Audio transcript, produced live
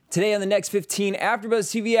Today on the Next 15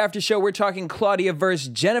 AfterBuzz TV After Show, we're talking Claudia versus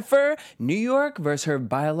Jennifer, New York versus her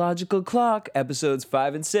biological clock, episodes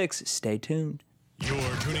 5 and 6. Stay tuned. You're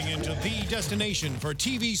tuning into the destination for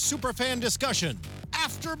TV superfan discussion,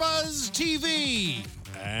 AfterBuzz TV.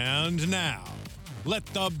 And now, let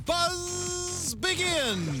the buzz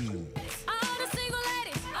begin.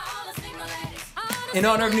 In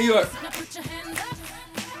honor of New York.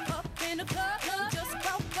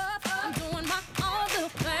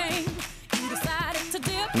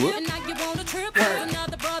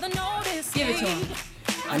 Give it to him.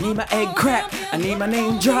 I need my egg crack. I need my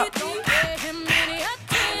name dropped.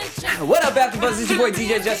 What up, AfterBuzz? It's your boy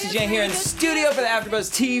DJ Jesse Jan here in the studio for the AfterBuzz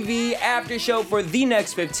TV After Show for the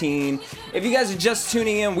Next 15. If you guys are just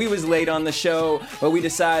tuning in, we was late on the show, but we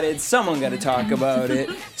decided someone got to talk about it.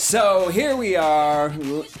 So here we are,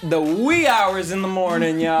 the wee hours in the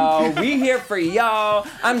morning, y'all. We here for y'all.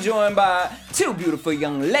 I'm joined by two beautiful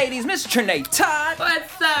young ladies, Miss Trinae Todd.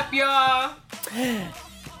 What's up, y'all?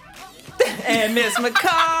 And Miss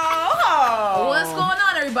McCall. What's going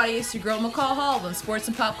on, everybody? It's your girl, McCall Hall, when sports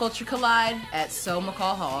and pop culture collide at So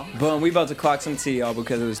McCall Hall. Boom, we about to clock some tea, y'all,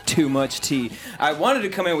 because it was too much tea. I wanted to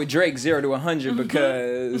come in with Drake 0 to 100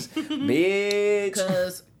 because, bitch.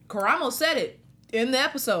 Because Karamo said it in the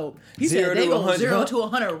episode. He 0 said to they go 100. 0 to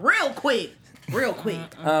 100 real quick. Real quick.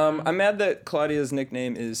 I'm mad that Claudia's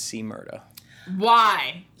nickname is C Murda.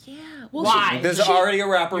 Why? Yeah. Well, Why? There's already a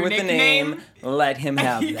rapper Your with the nickname? name. Let him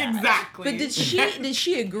have that. Exactly. But did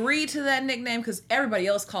she agree to that nickname? Because everybody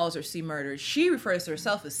else calls her C Murder. She refers to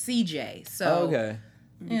herself as CJ. So Okay.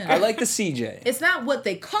 yeah. I like the CJ. It's not what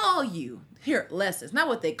they call you. Here, Les, it's not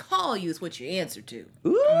what they call you, it's what you answer to.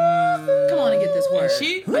 Ooh. Come on and get this word.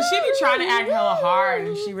 She be trying to act hella hard,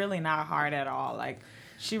 and she really not hard at all. Like,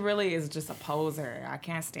 she really is just a poser. I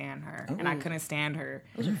can't stand her, and I couldn't stand her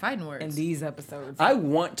Those are fighting words. in these episodes. I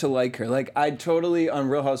want to like her. Like, I totally, on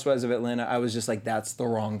Real Housewives of Atlanta, I was just like, that's the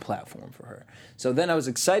wrong platform for her. So then I was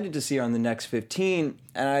excited to see her on the Next 15,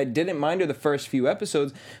 and I didn't mind her the first few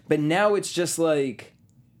episodes, but now it's just like,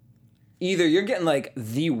 either you're getting like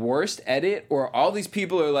the worst edit, or all these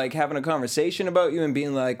people are like having a conversation about you and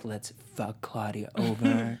being like, let's fuck Claudia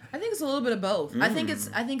over. I think it's a little bit of both. I think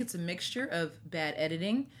it's a mixture of bad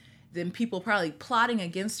editing, then people probably plotting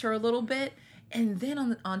against her a little bit, and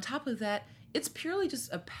then on top of that, it's purely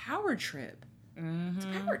just a power trip. It's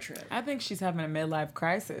a power trip. I think she's having a midlife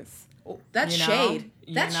crisis. That's You know? shade.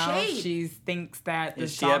 That's you know? shade. She thinks that Is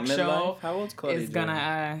this she at talk show midlife? How old's Claudia is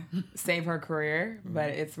gonna save her career, but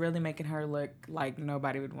it's really making her look like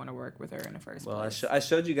nobody would want to work with her in the first Well, place. I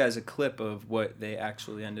showed you guys a clip of what they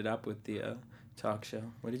actually ended up with the talk show.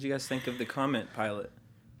 What did you guys think of the comment pilot?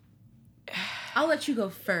 I'll let you go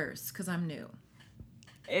first because I'm new.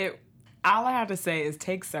 All I have to say is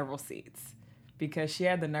take several seats, because she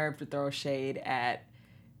had the nerve to throw shade at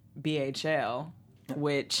BHL,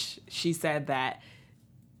 which she said that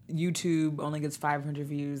YouTube only gets 500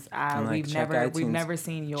 views. We've never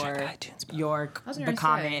seen the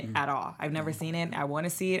comment at all. I've never seen it. I want to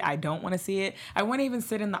see it. I don't want to see it. I wouldn't even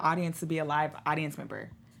sit in the audience to be a live audience member,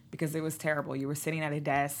 because it was terrible. You were sitting at a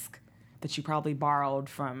desk that you probably borrowed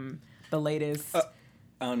from the latest.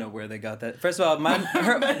 I don't know where they got that. First of all, my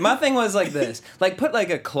thing was like this. Like, put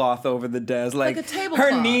like a cloth over the desk. Like a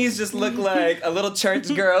tablecloth. her knees just look like a little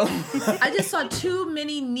church girl. I just saw too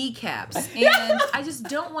many kneecaps, and I just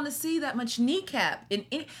don't want to see that much kneecap in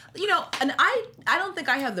any, and I don't think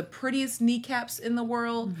I have the prettiest kneecaps in the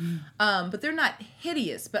world, but they're not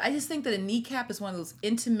hideous. But I just think that a kneecap is one of those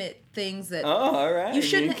intimate things that All right. you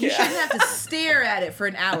shouldn't have to stare at it for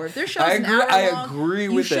an hour. If their show's an hour long, I agree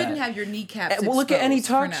with that. You shouldn't have your kneecaps Well, look at any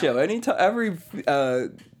exposed talk for an show. hour. Every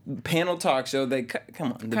panel talk show, they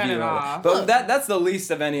come on. Cut it off. But that's the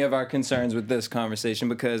least of any of our concerns with this conversation,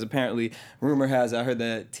 because apparently, rumor has, I heard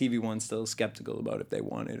that TV One's still skeptical about if they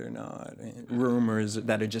want it or not. And rumors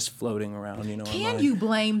that are just floating around, Can online. you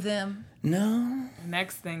blame them? No.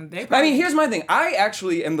 Next thing they. I mean, here's my thing. I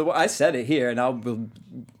actually am I said it here, and I'll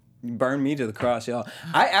burn me to the cross, y'all.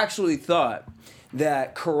 I actually thought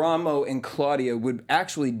that Karamo and Claudia would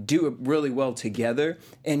actually do it really well together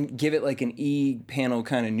and give it like an E-panel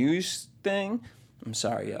kind of news thing. I'm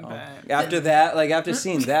sorry, y'all. But After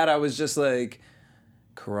seeing that, I was just like,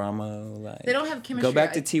 Karamo, like, They don't have chemistry. go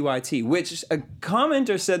back to TYT, which a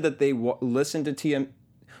commenter said that they listen to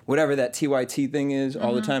whatever that TYT thing is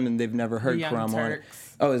all the time, and they've never heard Young Karamo on it. Turks.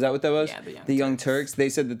 Oh, is that what that was? Yeah, the Young Turks. They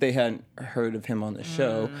said that they hadn't heard of him on the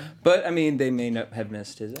show. But, I mean, they may not have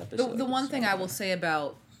missed his episode. The one thing I will say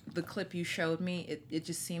about the clip you showed me, it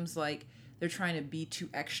just seems like they're trying to be too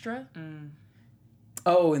extra.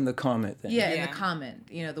 Oh, in the comment thing. Yeah, in Yeah. the comment.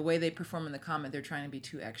 You know, the way they perform in the comment, they're trying to be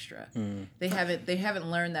too extra. They haven't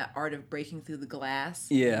learned that art of breaking through the glass.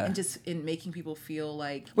 Yeah. And just in making people feel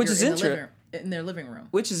like Which you're is in their living room.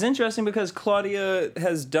 Which is interesting because Claudia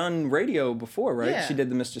has done radio before, right? Yeah. She did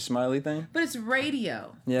the Mr. Smiley thing. But it's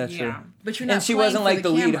radio. Yeah, true. Yeah. But you're not And she playing wasn't for like the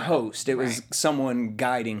lead camera. host. It was Right. someone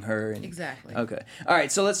guiding her. And, Exactly. Okay. All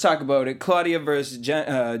right, so let's talk about it. Claudia versus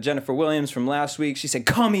Jennifer Williams from last week. She said,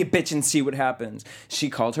 call me a bitch and see what happens. She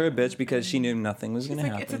called her a bitch because she knew nothing was going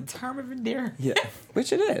to Like, it's happen. a term of endearment. Yeah,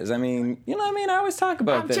 which it is. I mean, you know what I mean? I always talk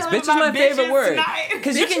about I'm this. chilling Bitch with is my my favorite bitches word. tonight.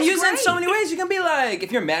 Because you Bitch can is use it in so great. many ways. You can be like,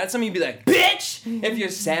 if you're mad at something, you'd be like, bitch. If you're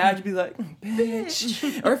sad, you'd be like,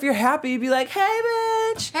 bitch. Or if you're happy, you'd be like, hey,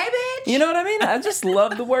 bitch. Hey, bitch. You know what I mean? I just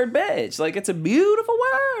love the word bitch. Like, it's a beautiful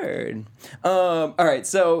word. All right,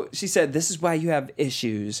 so she said, this is why you have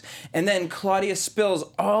issues. And then Claudia spills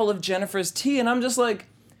all of Jennifer's tea, and I'm just like,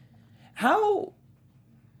 how...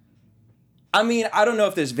 I mean, I don't know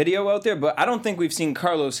if there's video out there, but I don't think we've seen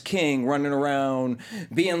Carlos King running around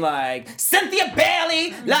being like, Cynthia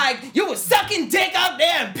Bailey, like, you was sucking dick out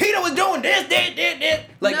there and Peter was doing this.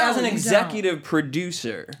 Like, No, as an you executive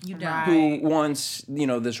producer You don't. Right. who wants, you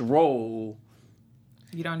know, this role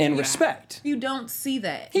You don't do and that. respect. You don't see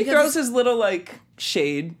that. He Because throws his little, like,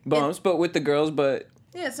 shade bumps, but with the girls, but...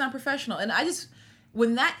 Yeah, it's not professional. And I just,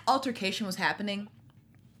 when that altercation was happening,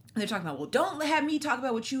 they're talking about, well, don't have me talk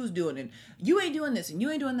about what you was doing, and you ain't doing this, and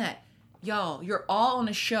you ain't doing that. Y'all, you're all on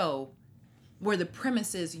a show where the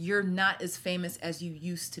premise is you're not as famous as you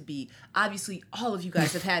used to be. Obviously, all of you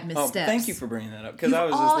guys have had Oh, missteps. thank you for bringing that up, because You've I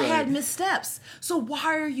was all just like... had missteps. So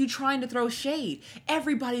why are you trying to throw shade?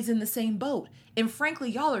 Everybody's in the same boat. And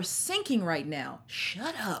frankly, y'all are sinking right now.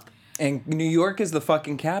 Shut up. And New York is the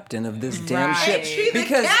fucking captain of this damn Right. ship. She's the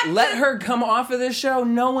Because captain. let her come off of this show,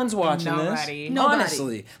 no one's watching Nobody. this. Nobody.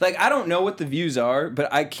 Honestly. Like, I don't know what the views are,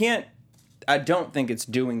 but I don't think it's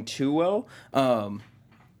doing too well.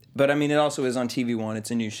 But I mean, it also is on TV One. It's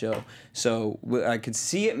a new show. So I could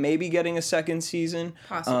see it maybe getting a second season.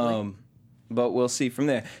 Possibly. But we'll see from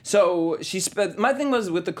there. So my thing was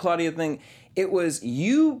with the Claudia thing, it was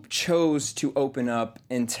you chose to open up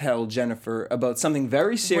and tell Jennifer about something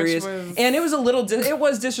very serious, was- and it was a little it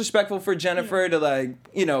was disrespectful for Jennifer to, like,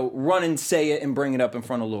 you know, run and say it and bring it up in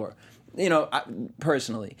front of Laura, you know,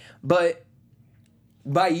 personally. But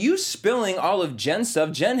by you spilling all of Jen's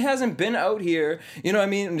stuff, Jen hasn't been out here, you know what I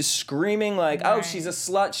mean, screaming like, oh, Right. she's a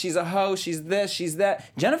slut, she's a hoe, she's this, she's that.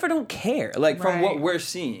 Jennifer don't care, like, from what Right. we're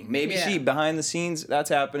seeing. Maybe Yeah. she, behind the scenes, that's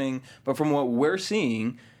happening, but from what we're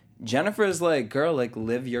seing, Jennifer is like, girl, like,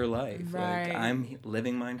 live your life. Right. Like, I'm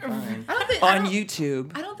living mine fine. I don't think On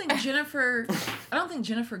YouTube. I don't think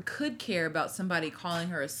Jennifer could care about somebody calling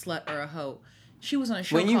her a slut or a hoe. She was on a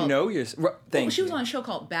show When you called, know you're... Thank she was you. on a show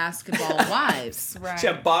called Basketball Wives. Right. She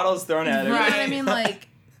had bottles thrown at her. You know what Right. I mean? Like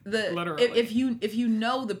Literally. if you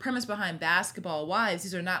know the premise behind Basketball Wives,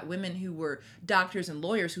 these are not women who were doctors and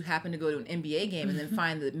lawyers who happened to go to an NBA game and then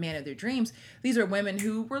find the man of their dreams. These are women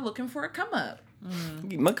who were looking for a come up.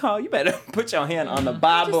 McCall, you better put your hand on the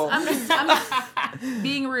Bible. I'm just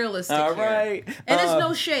being realistic All here. right. And it's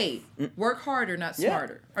no shade. Work harder, not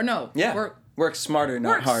smarter. Or no. Yeah. Work smarter, not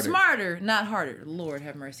Work harder. smarter, not harder. Lord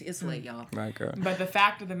have mercy. It's late, y'all. Right, girl. But the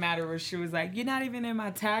fact of the matter was, she was like, you're not even in my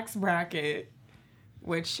tax bracket.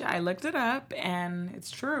 Which I looked it up, and it's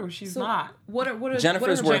true. She's not. What are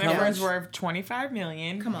Jennifer's what are worth her how Jennifer's much? worth $25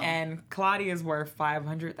 million. Come on. And Claudia's worth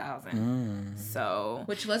 $500,000. So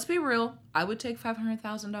Which, let's be real, I would take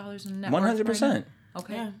 $500,000 in net 100%. worth right now.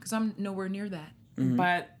 Okay, Yeah. because I'm nowhere near that.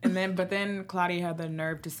 but then Claudia had the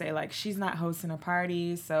nerve to say, like, she's not hosting a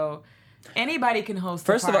party, so anybody can host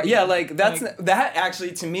First a of all, party. yeah, like, Like, that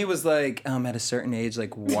actually to me was like, at a certain age,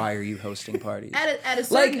 like, why are you hosting parties? At a Like,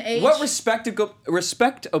 certain age, what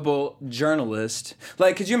respectable journalist?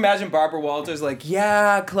 Like, could you imagine Barbara Walters like,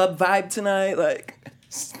 yeah, club vibe tonight? Like,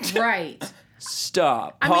 right?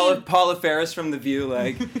 stop. I Paula mean- Paula Ferris from The View,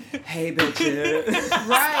 like, hey, bitches.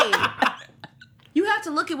 Right. You have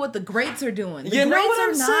to look at what the greats are doing. The You know greats what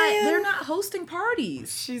are I'm not. saying? They're not hosting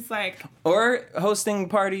parties. she's like, Or hosting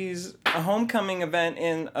parties, a homecoming event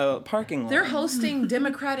in a parking lot. They're hosting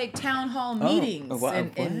Democratic town hall meetings wow,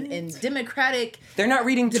 and Democratic. They're not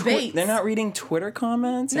reading debates. They're not reading Twitter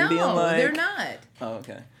comments and No, being like, they're not. Oh,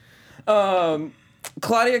 okay.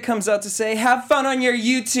 Claudia comes out to say, have fun on your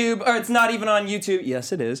YouTube, or it's not even on YouTube.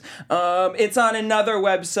 Yes, it is. It's on another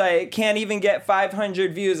website. Can't even get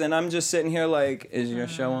 500 views. And I'm just sitting here like, is your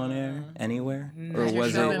show on air anywhere? Or Has your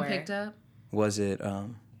was show it, been picked up? was it,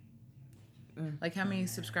 Like, how many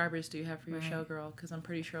subscribers do you have for your show, girl? Because I'm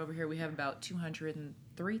pretty sure over here we have about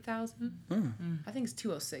 203,000. I think it's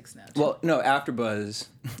 206 now. Well, no, AfterBuzz,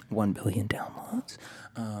 1 billion downloads.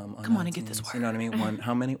 Come on and get this word. You know what I mean?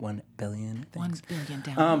 How many? 1 billion. 1 billion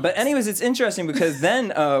downloads. But anyways, it's interesting because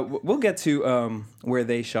then we'll get to where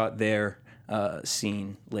they shot their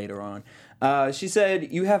scene later on. She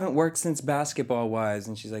said, "You haven't worked since Basketball Wives,"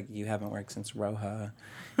 and she's like, "You haven't worked since Roja,"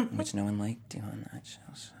 which no one liked you on that show.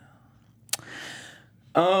 So.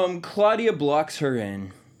 Claudia blocks her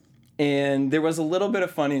in, and there was a little bit of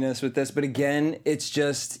funniness with this, but again, it's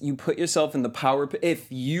just you put yourself in the power. If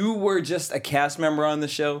you were just a cast member on the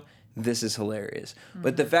show, this is hilarious. Mm-hmm.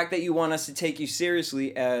 But the fact that you want us to take you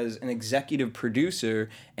seriously as an executive producer,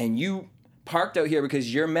 and you parked out here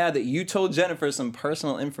because you're mad that you told Jennifer some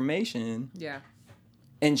personal information. Yeah.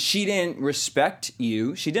 And she didn't respect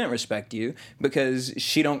you. She didn't respect you because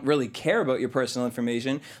she don't really care about your personal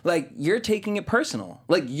information. Like, you're taking it personal.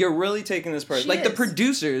 Like, you're really taking this personal. Like, the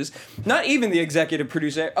producers, not even the executive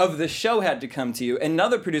producer of the show had to come to you.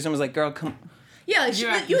 Another producer was like, girl, come. Yeah,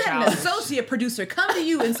 like you had an associate producer come to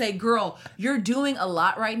you and say, girl, you're doing a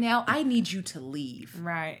lot right now. I need you to leave.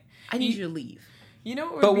 Right. I need you to leave. You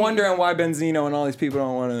know what But wondering why Benzino and all these people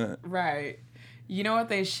don't want to. Right. You know what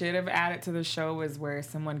they should have added to the show was where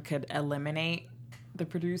someone could eliminate the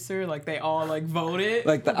producer. Like, they all, like, voted.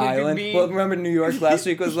 Like the island. Well, remember New York last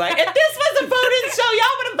week was like, if this was a voting show,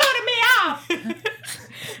 y'all would have voted me out.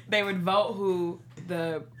 They would vote who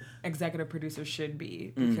the executive producer should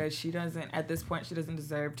be because she doesn't, at this point, she doesn't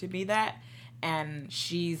deserve to be that. And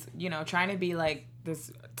she's, you know, trying to be, like,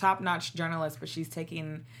 this top-notch journalist, but she's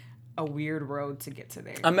taking a weird road to get to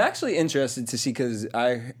there. I'm actually interested to see, because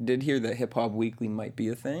I did hear that Hip Hop Weekly might be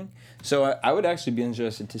a thing. So I would actually be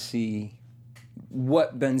interested to see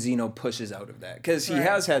what Benzino pushes out of that. Because he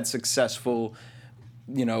has had successful,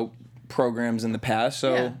 you know, programs in the past.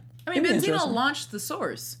 So yeah. I mean, Benzino launched The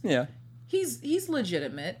Source. Yeah. He's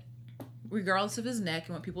legitimate, regardless of his neck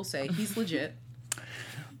and what people say. He's legit.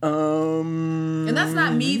 And that's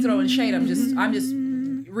not me throwing shade. I'm just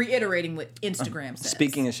reiterating what Instagram says.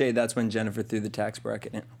 Speaking of shade, that's when Jennifer threw the tax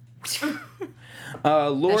bracket in.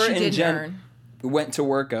 Laura and Jen went to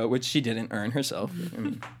work out, which she didn't earn herself.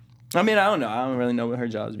 I mean, I don't know. I don't really know what her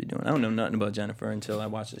jobs be doing. I don't know nothing about Jennifer until I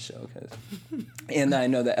watch the show. And I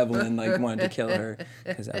know that Evelyn wanted to kill her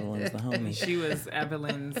because Evelyn's the homie. She was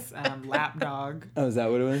Evelyn's lap dog. Oh, is that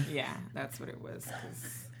what it was? Yeah, that's what it was.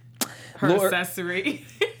 Her accessory.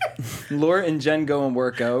 Laura and Jen go and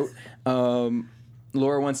work out.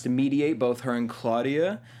 Laura wants to mediate both her and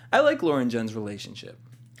Claudia. I like Laura and Jen's relationship.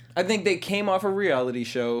 I think they came off a reality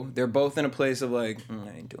show. They're both in a place of like,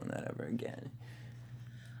 I ain't doing that ever again.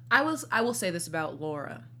 I will say this about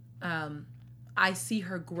Laura. I see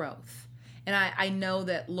her growth. And I know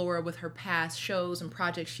that Laura, with her past shows and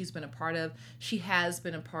projects she's been a part of, she has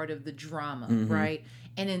been a part of the drama, right?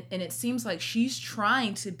 And it seems like she's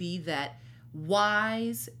trying to be that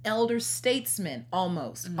wise elder statesman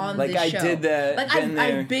almost on like this show. Like I did that. Like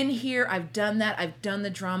I've been here, I've done that, I've done the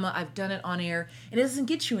drama, I've done it on air. It doesn't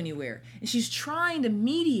get you anywhere. And she's trying to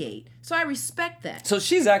mediate. So I respect that. So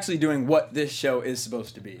she's actually doing what this show is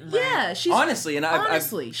supposed to be. Right? Yeah, she's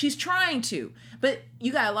honestly, she's trying to. But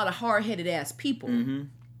you got a lot of hard-headed ass people.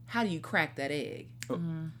 How do you crack that egg?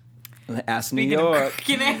 Ask New York.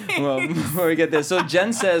 Well, before we get there. So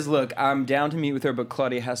Jen says, look, I'm down to meet with her, but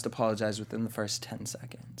Claudia has to apologize within the first 10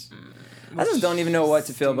 seconds. I just don't even know what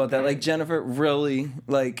to feel about that. Like, Jennifer, really,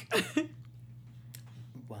 like...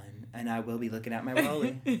 One, and I will be looking at my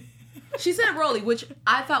Rolly. She said Rolly, which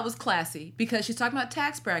I thought was classy, because she's talking about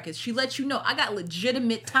tax brackets. She lets you know, I got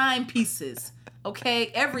legitimate timepieces. Okay?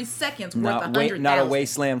 Every second's worth 100,000. Not a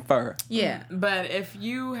wasteland fur. Yeah. But if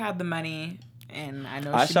you had the money... And I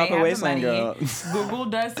know she shop may at have Wasteland the money. Girl. Google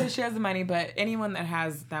does say she has the money, but anyone that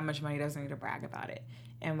has that much money doesn't need to brag about it.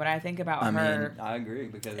 And what I think about her... mean, I agree,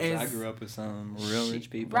 because I grew up with some real rich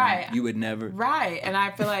people. Right. You would never... Right. And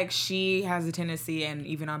I feel like she has a tendency, and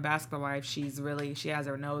even on Basketball Wives, she has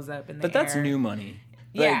her nose up in the air. But that's new money.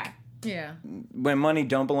 Yeah. Yeah. When money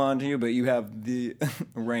don't belong to you, but you have the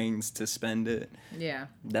reins to spend it. Yeah.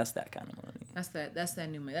 That's that kind of money. That's that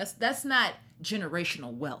new money. That's not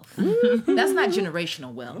generational wealth. That's not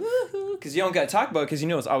generational wealth. Because you don't got to talk about it, because you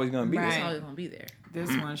know it's always going to be It's there. always going to be there. This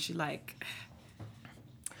one, she like...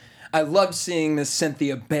 I loved seeing Miss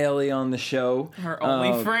Cynthia Bailey on the show. Her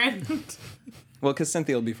only friend. Well, because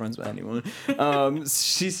Cynthia will be friends with anyone.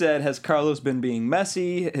 She said, has Carlos been being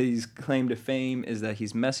messy? His claim to fame is that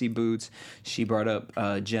he's messy boots. She brought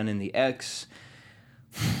up Jen and the ex.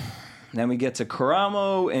 Then we get to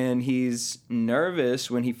Karamo, and he's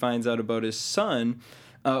nervous when he finds out about his son.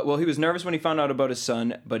 Well, he was nervous when he found out about his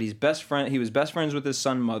son, but he was best friends with his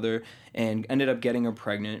son's mother and ended up getting her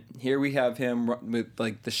pregnant. Here we have him with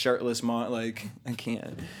like the shirtless like I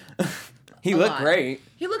can't. He looked great.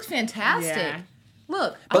 He looked fantastic. Yeah.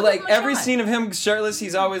 Look, but like every scene of him shirtless,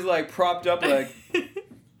 he's always like propped up like.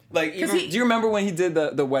 Like, even, do you remember when he did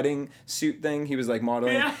the wedding suit thing? He was like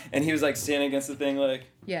modeling, and he was like standing against the thing, like.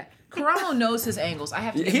 Yeah, Karamo knows his angles. I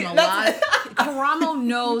have to give him a lot. Karamo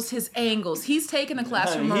knows his angles. He's taken a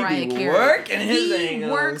class from Mariah Carey. He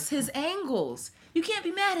works his angles. You can't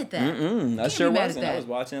be mad at that. I sure wasn't. I was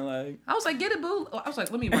watching like. I was like, get it, boo. I was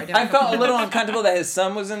like, let me write down. I felt a little uncomfortable that his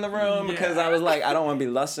son was in the room because I was like, I don't want to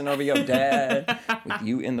be lusting over your dad with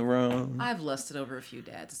you in the room. I've lusted over a few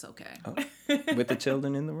dads. It's okay. Oh, with the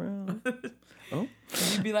children in the room. Oh.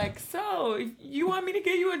 You'd be like, so you want me to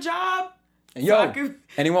get you a job? Yo,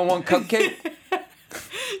 anyone want cupcake?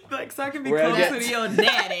 Like, so I can be closer to your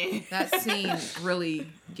daddy. That scene really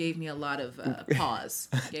gave me a lot of pause.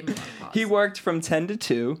 He worked from 10 to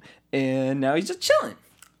 2, and now he's just chilling.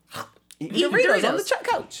 Eating Doritos on the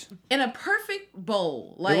couch. In a perfect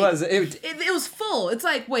bowl. Like, it was full. It's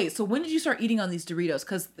like, wait, so when did you start eating on these Doritos?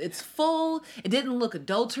 Because it's full. It didn't look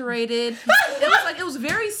adulterated. It was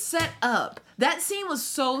very set up. That scene was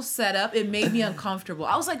so set up, it made me uncomfortable.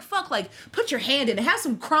 I was like, fuck, like, put your hand in it. Have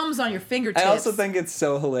some crumbs on your fingertips. I also think it's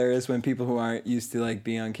so hilarious when people who aren't used to, like,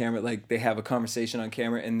 being on camera, like, they have a conversation on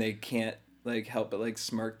camera and they can't, like, help but, like,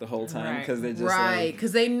 smirk the whole time because they just, right,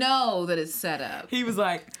 because they know that it's set up. He was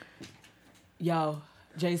like, yo,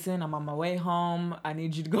 Jason, I'm on my way home. I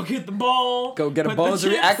need you to go get the bowl. Go get a bowl.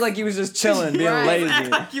 Act like he was just chilling, being lazy. Act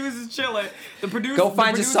like he was just chilling. Go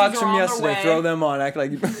find your socks from yesterday. Throw them on. Act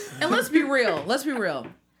like you... And let's be real.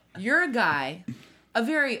 You're a guy, a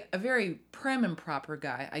very prim and proper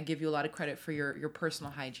guy. I give you a lot of credit for your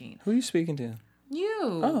personal hygiene. Who are you speaking to?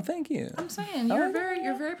 You. Oh, thank you. I'm saying you're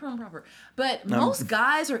very prim and proper. But most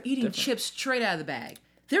guys are eating chips straight out of the bag.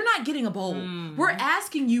 They're not getting a bowl. We're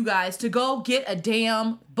asking you guys to go get a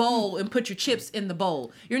damn bowl and put your chips in the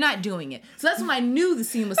bowl. You're not doing it. So that's when I knew the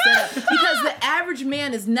scene was set up, because the average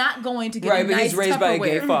man is not going to get a nice Tupperware. Right, but he's raised by a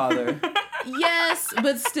gay father. Yes,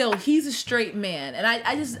 but still, he's a straight man, and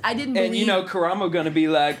I didn't believe. And you know, Karamo gonna be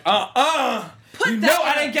like, I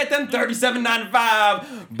didn't get them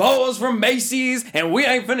 $37.95 bowls from Macy's, and we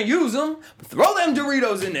ain't finna use them. Throw them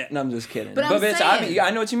Doritos in it. And I'm just kidding. But bitch, I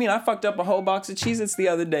know what you mean. I fucked up a whole box of Cheez-Its the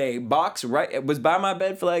other day. It was by my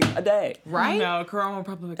bed for like a day. Right? No, Karamo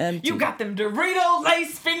probably like, you got them Dorito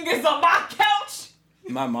lace fingers on my couch.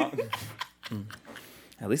 My mom.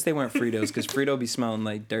 At least they weren't Fritos, because Frito be smelling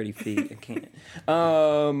like dirty feet. I can't.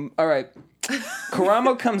 All right.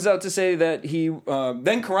 Karamo comes out to say that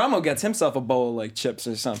then Karamo gets himself a bowl of like chips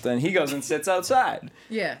or something. He goes and sits outside.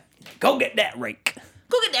 Yeah. Go get that rake.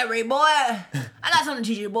 Go get that rake, boy. I got something to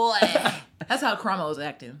teach you, boy. That's how Karamo was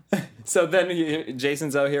acting. So then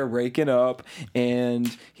Jason's out here raking up,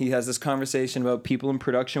 and he has this conversation about people in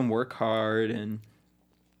production work hard, and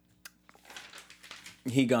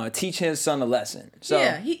he gonna teach his son a lesson. So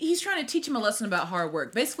yeah, he's trying to teach him a lesson about hard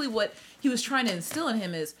work. Basically, what he was trying to instill in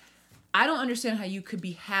him is, I don't understand how you could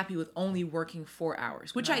be happy with only working 4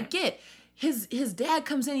 hours, which I get. His dad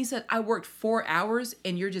comes in, he said, I worked 4 hours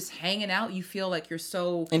and you're just hanging out. You feel like you're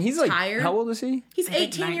so and he's tired. Like, how old is he? He's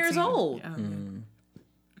 18 years old. Yeah.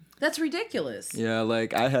 That's ridiculous. Yeah,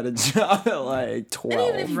 like I had a job at like 12. And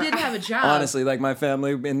even if you didn't have a job. Honestly, like my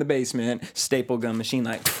family in the basement, staple gun machine,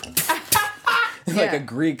 like like a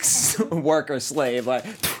Greek worker slave, like.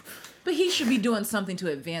 But he should be doing something to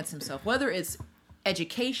advance himself, whether it's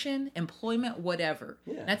education, employment, whatever.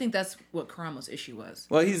 Yeah. And I think that's what Karamo's issue was.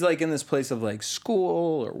 Well, he's like in this place of like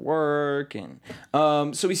school or work, and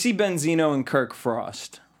so we see Benzino and Kirk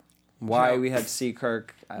Frost. Why we had to see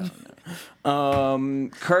Kirk, I don't know.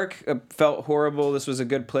 Kirk felt horrible. This was a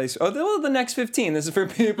good place. The next 15. This is for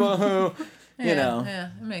people who, you know. Yeah,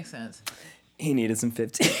 it makes sense. He needed some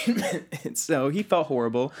 15 minutes. So he felt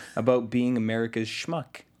horrible about being America's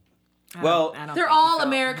schmuck. They're all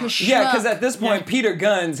America's schmuck. Yeah, because at this point, Peter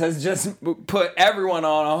Gunz has just put everyone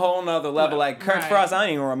on a whole nother level. Like, Kirk Frost, I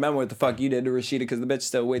don't even remember what the fuck you did to Rashida, because the bitch's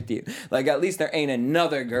still with you. Like, at least there ain't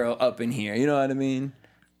another girl up in here. You know what I mean?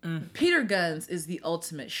 Peter Gunz is the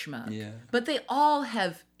ultimate schmuck. Yeah. But they all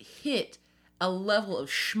have hit a level of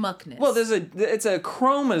schmuckness. Well, it's a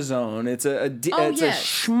chromosome. It's a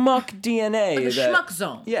schmuck DNA. Like a schmuck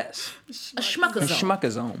zone. Yes. A schmuckazome. A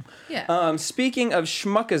schmuckazome. Yeah. Speaking of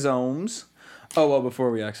schmuckazomes, before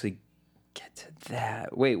we actually get to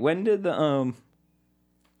that, wait, when did the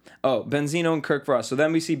Oh, Benzino and Kirk Frost. So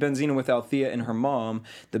then we see Benzino with Althea and her mom.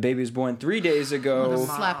 The baby was born 3 days ago.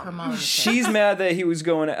 Slap her mom. She's mad that he was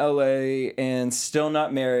going to LA and still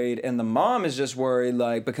not married. And the mom is just worried,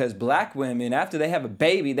 like, because black women, after they have a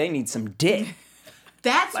baby, they need some dick.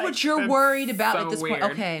 That's Like, what you're that's worried about so at this weird.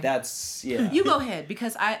 point. Okay. That's, yeah. You go ahead,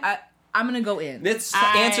 because I'm going to go in. This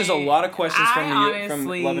answers a lot of questions from Love and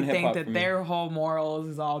honestly Hip think Hop. that their whole morals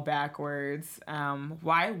is all backwards.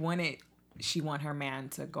 Why wouldn't she want her man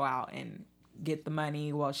to go out and get the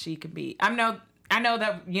money while she could be? I know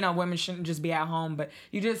that, women shouldn't just be at home, but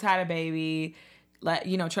you just had a baby.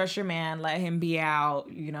 Trust your man, let him be out,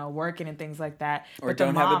 working and things like that. Or but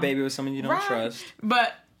don't have a baby with someone you don't trust.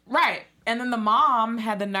 But, right. And then the mom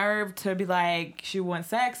had the nerve to be like, she wants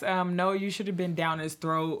sex. No, you should have been down his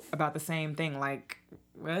throat about the same thing. Like,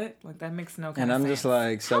 what? Like, that makes no kind And of I'm sense. just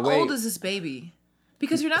like, so How wait. old is this baby?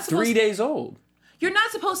 Because you're not supposed 3 days old. You're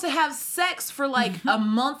not supposed to have sex for like a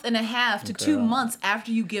month and a half to 2 months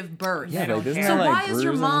after you give birth. Yeah, like, isn't So that, like, why is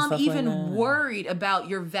your bruising and mom stuff even like that? worried about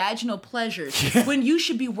your vaginal pleasures when you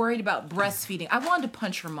should be worried about breastfeeding? I wanted to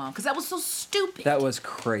punch her mom because that was so stupid. That was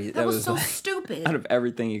crazy. That was so like, stupid. out of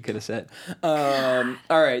everything you could have said. All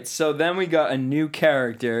right, so then we got a new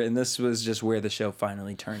character, and this was just where the show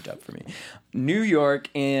finally turned up for me. New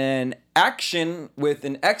York in action with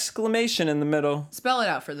an exclamation in the middle. Spell it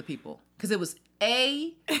out for the people because it was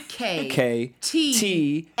A-K-T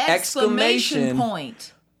T exclamation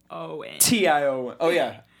point. O-N. T-I-O-N. Oh,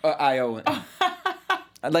 yeah. I-O-N.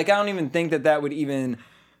 Like, I don't even think that would even...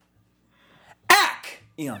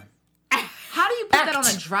 Eon. How do you put that on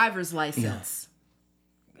a driver's license?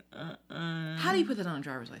 How do you put that on a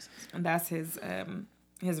driver's license? And that's his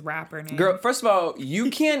rapper name. Girl, first of all, you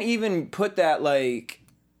can't even put that, like...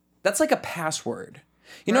 That's like a password.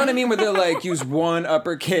 You know what I mean? Where they're like, use one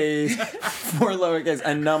uppercase, 4 lowercase,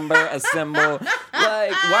 a number, a symbol.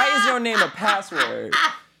 Like, why is your name a password?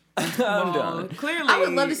 I'm done. Clearly. I would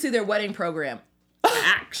love to see their wedding program.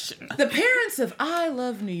 action. The parents of I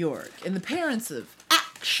Love New York and the parents of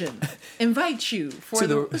Action invite you for To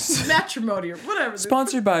the the- matrimony or whatever.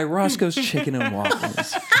 Sponsored by Roscoe's Chicken and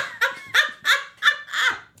Waffles.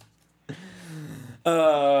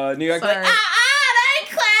 New York, Sorry. like, that ain't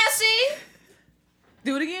classy.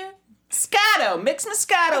 Do it again. Moscato, mix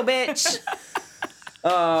Moscato, bitch.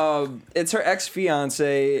 It's her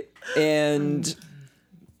ex-fiance, and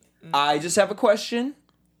I just have a question.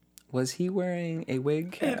 Was he wearing a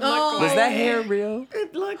wig cap? Was that hair real?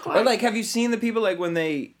 It looked Or like, have you seen the people like when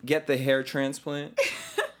they get the hair transplant?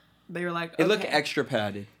 they were like, It looked okay. extra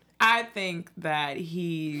padded. I think that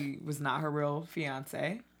he was not her real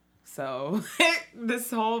fiance. So this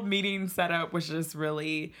whole meeting setup was just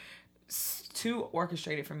really too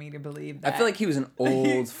orchestrated for me to believe that. I feel like he was an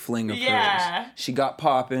old fling of Yeah. hers. She got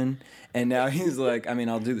popping, and now he's like, I mean,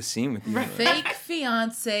 I'll do the scene with you. Fake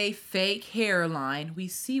fiance, fake hairline. We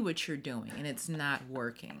see what you're doing, and it's not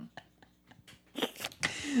working.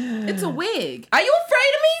 It's a wig. Are you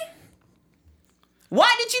afraid of me?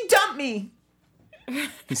 Why did you dump me?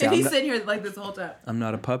 He said, And he's sitting here like this the whole time. I'm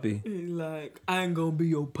not a puppy. like, I ain't gonna be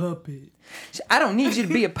your puppet. I don't need you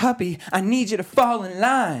to be a puppy. I need you to fall in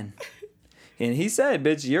line. And he said,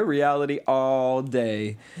 bitch, your reality all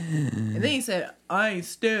day. And then he said, I ain't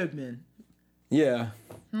Stedman. Yeah.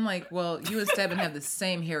 I'm like, well, you and Stedman have the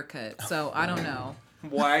same haircut, so I don't know.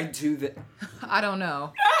 Why do that? I don't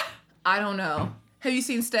know. Have you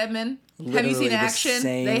seen Stedman? Have you Literally seen the Action?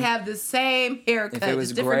 same- They have the same haircut. If it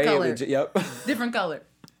was it's different gray, color. it would yep. Different color.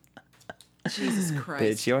 Jesus Christ.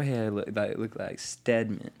 Bitch, your hair looked like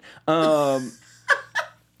Stedman.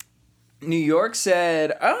 New York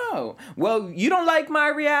said, "Oh, well, you don't like my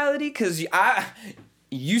reality because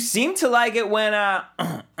you seem to like it when I."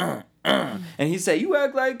 And he said, "You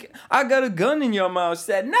act like I got a gun in your mouth."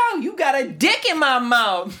 Said, "No, you got a dick in my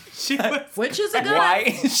mouth." She was Which is a gun. Why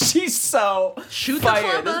is she so Shoot the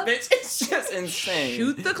fired? club up. This bitch is just insane.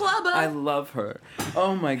 Shoot the club up. I love her.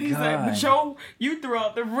 Oh my He's like, god. but Joe, you threw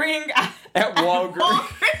out the ring At Walgreens.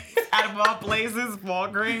 out of all places,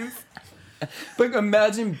 Walgreens. But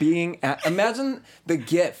imagine the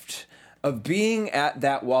gift of being at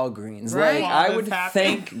that Walgreens. Right. Like, While I this would happened.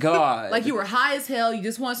 thank God. Like you were high as hell, you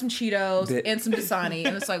just want some Cheetos That- and some Dasani,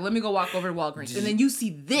 and it's like, let me go walk over to Walgreens. And then you see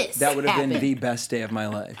this. That would have been happen. the best day of my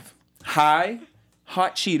life. High,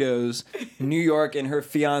 hot Cheetos, New York and her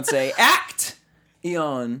fiance act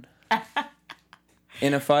Eon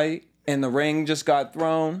in a fight, and the ring just got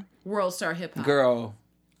thrown. World Star Hip Hop. Girl.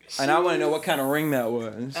 And I want to know what kind of ring that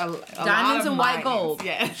was. Diamonds and white gold.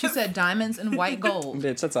 Yeah. She said diamonds and white gold.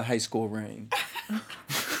 Bitch, that's a high school ring.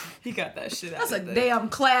 He got that shit out. That's a of there. damn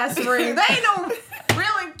class ring. That ain't no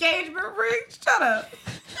real engagement ring. Shut up.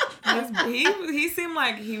 he seemed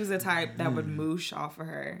like he was the type that would moosh off of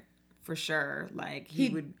her for sure. Like he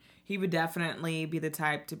would definitely be the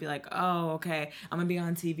type to be like, oh, okay, I'm gonna be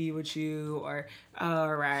on TV with you, or oh,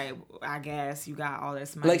 all right, I guess you got all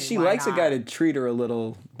this money. Like she likes a guy to treat her a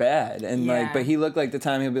little bad, and like, but he looked like the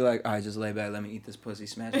time he'll be like, all right, just lay back, let me eat this pussy,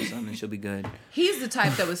 smash or something, and she'll be good. He's the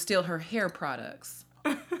type that would steal her hair products.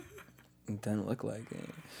 It doesn't look like it.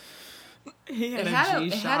 It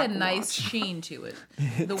had a nice sheen to it.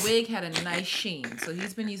 The wig had a nice sheen, so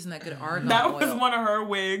he's been using that good argan That oil. was one of her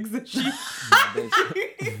wigs.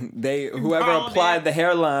 Whoever applied the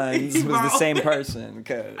hairlines was the same person,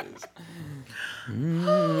 because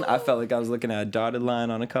I felt like I was looking at a dotted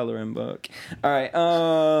line on a coloring book. All right,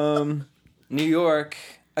 New York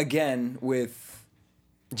again with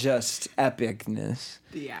just epicness.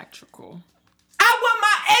 Theatrical. I want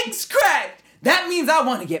my eggs cracked. That means I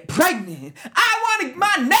want to get pregnant. I want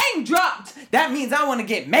my name dropped. That means I want to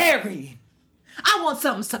get married. I want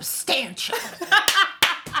something substantial.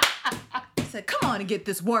 I said, come on and get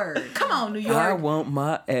this word. Come on, New York. I want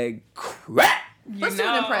my egg cracked. Let's do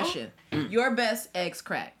an impression. Your best eggs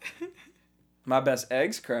cracked. My best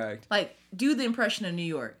eggs cracked. Like, do the impression of New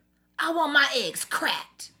York. I want my eggs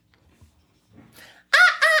cracked. I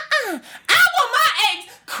want my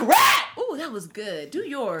eggs cracked. Ooh, that was good. Do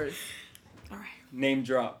yours. All right. Name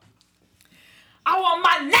drop. I want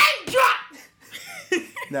my name dropped.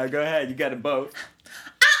 Now go ahead. You got it both.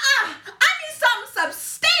 I need something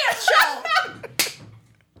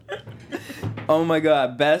substantial. Oh my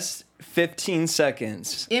God. Best 15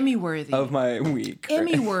 seconds Emmy worthy. of my week.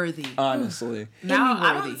 Emmy worthy. Honestly. Now I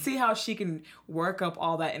Emmy-worthy. don't see how she can work up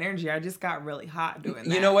all that energy. I just got really hot doing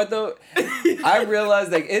that. You know what though? I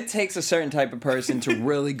realized like it takes a certain type of person to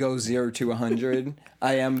really go 0 to 100.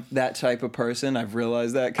 I am that type of person. I've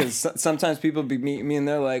realized that because sometimes people be meeting me and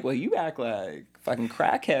they're like, "Well, you act like fucking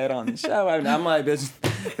crackhead on the show." And I'm like, "Bitch,"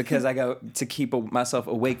 because I got to keep myself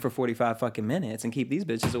awake for 45 fucking minutes and keep these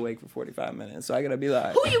bitches awake for 45 minutes. So I gotta be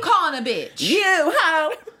like, Who you calling a bitch? "You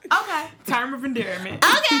hoe." Okay. Term of endearment.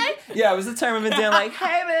 Okay. Yeah, it was the term of endearment. Like,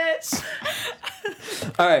 "Hey, bitch."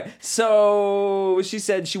 All right, so she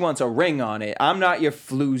said she wants a ring on it. I'm not your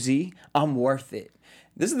floozy. I'm worth it.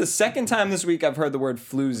 This is the second time this week I've heard the word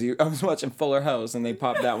floozy. I was watching Fuller House and they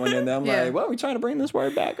popped that one in there. I'm like, well, we trying to bring this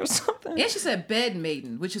word back or something. And she said bed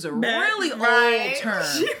maiden, which is a really old term.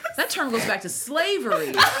 That term goes back to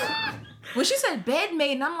slavery. When she said bed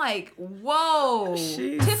maiden, I'm like, whoa,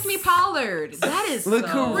 Tiffany Pollard. That is Look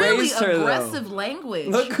who really raised her, aggressive though. language.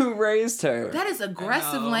 Look who raised her. That is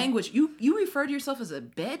aggressive language. You refer to yourself as a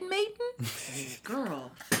bed maiden?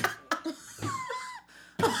 Girl.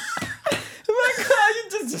 Oh my God,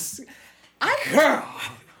 you just girl.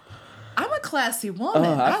 I'm a classy woman.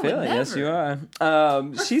 Oh, I feel would it. never. Yes, you are.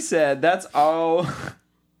 She said, that's all.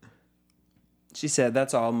 She said,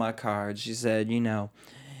 that's all my cards. She said,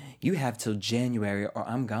 you have till January or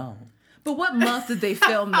I'm gone. But what month did they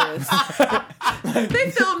film this?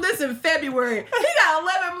 They filmed this in February. He got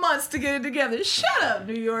 11 months to get it together. Shut up,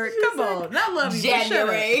 New York. Come on. I love you.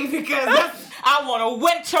 January, because I want a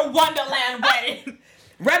winter wonderland wedding.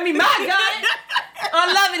 Remy Ma got it on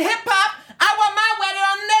Love and Hip Hop. I want my wedding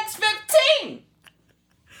on the next 15.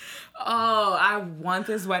 Oh, I want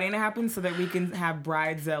this wedding to happen so that we can have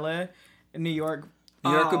Bridezilla in New York.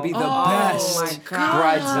 New York would be the Oh best. my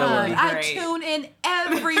God. Bridezilla. I Great. tune in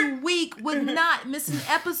every week, would not miss an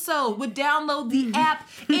episode, would download the app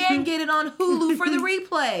and get it on Hulu for the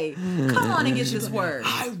replay. Come on and get this word.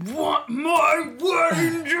 I want my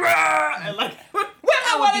wedding dress. Like, Where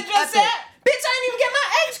my would wedding be dress epic. at? Bitch, I ain't even get my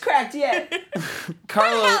eggs cracked yet. Where the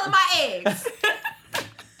Carlos, hell are my eggs?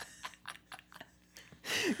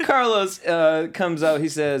 Carlos comes out. He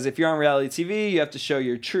says, if you're on reality TV, you have to show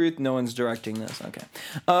your truth. No one's directing this. Okay.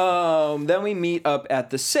 Then we meet up at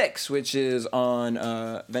the 6, which is on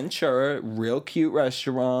Ventura. Real cute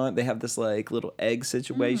restaurant. They have this like little egg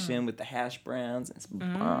situation with the hash browns. It's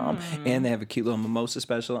bomb. And they have a cute little mimosa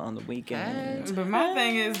special on the weekend. but my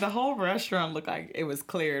thing is, the whole restaurant looked like it was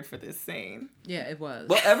cleared for this scene. Yeah, it was.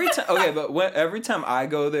 Well, every time, okay, but every time I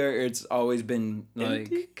go there, it's always been like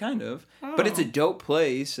Empty? kind of, but it's a dope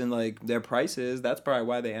place, and like their prices. That's probably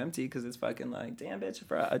why they empty, because it's fucking like, damn bitch,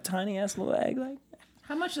 for a tiny ass little egg, like,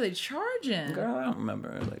 How much are they charging? girl, I don't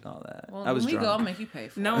remember like all that. Well, I was when we drunk go, I'll make you pay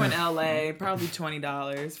for No, it. in LA, probably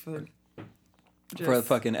 $20 for. for a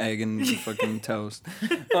fucking egg and fucking toast.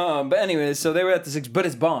 But anyways, so they were at the 6, but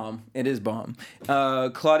it's bomb. It is bomb.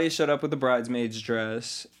 Claudia showed up with the bridesmaid's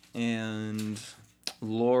dress, and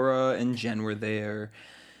Laura and Jen were there.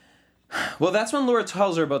 Well, that's when Laura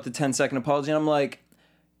tells her about the 10-second apology, and I'm like,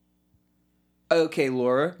 okay,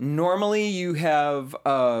 Laura, normally you have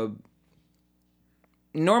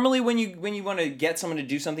normally when you want to get someone to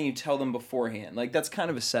do something, you tell them beforehand. Like, that's kind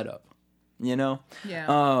of a setup, you know?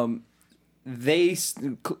 Yeah.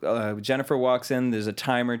 Jennifer walks in, there's a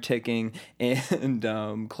timer ticking,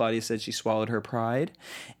 and Claudia said she swallowed her pride.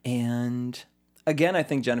 And again, I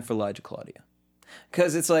think Jennifer lied to Claudia.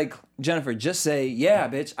 Because it's like, Jennifer, just say, yeah,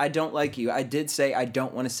 bitch, I don't like you. I did say I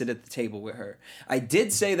don't want to sit at the table with her. I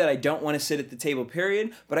did say that I don't want to sit at the table,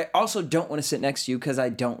 period. But I also don't want to sit next to you because I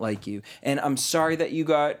don't like you. And I'm sorry that you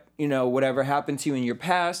got, whatever happened to you in your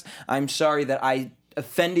past. I'm sorry that I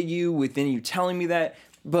offended you within you telling me that.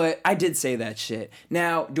 But I did say that shit.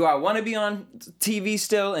 Now, do I want to be on TV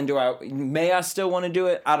still? And may I still want to do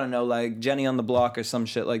it? I don't know, like Jenny on the Block or some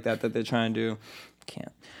shit like that they're trying to do.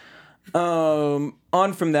 Can't. On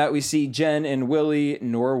from that, we see Jen and Willie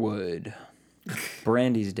Norwood,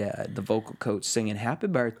 Brandy's dad, the vocal coach, singing "Happy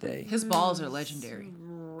Birthday." His balls are legendary.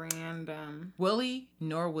 Random. Willie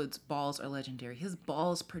Norwood's balls are legendary. His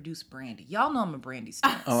balls produce Brandy. Y'all know I'm a Brandy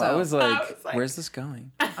stan. Oh, so I was like, where's this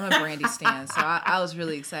going? I'm a Brandy stan, so I was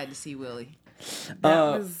really excited to see Willie.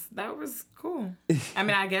 That was cool. I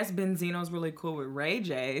mean, I guess Benzino's really cool with Ray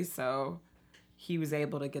J, so he was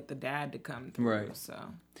able to get the dad to come through. Right. So.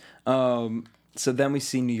 So then we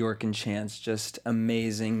see New York and Chance, just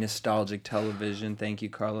amazing, nostalgic television. Thank you,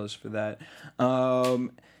 Carlos, for that.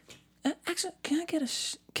 Actually, can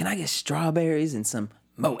I get strawberries and some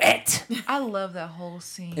Moet? I love that whole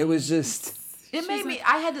scene. It was just It made me.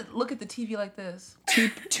 I had to look at the TV like this.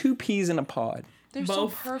 two peas in a pod. They're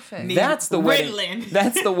Both so perfect. That's the wedding. Ritalin.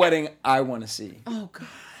 That's the wedding I want to see. Oh God.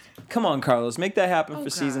 Come on, Carlos, make that happen for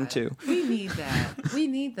season God. 2. We need that. We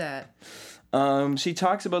need that. She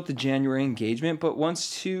talks about the January engagement, but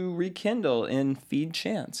wants to rekindle and feed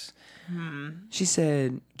Chance. She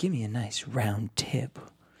said, "Give me a nice round tip."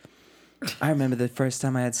 I remember the first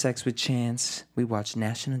time I had sex with Chance. We watched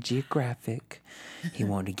National Geographic. He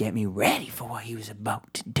wanted to get me ready for what he was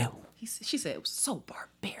about to do. She said it was so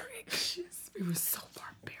barbaric. It was so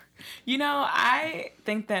barbaric. I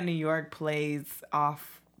think that New York plays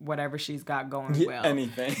off whatever she's got going well.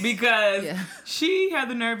 Anything. Because she had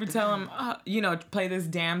the nerve to tell him, play this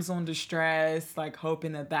damsel in distress, like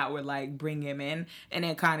hoping that would like bring him in. And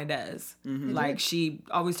it kind of does. Mm-hmm. Like she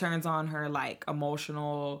always turns on her like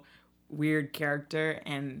emotional, weird character,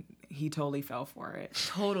 and he totally fell for it.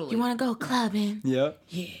 Totally. You want to go clubbing? Yeah.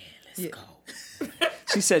 Yeah, let's go.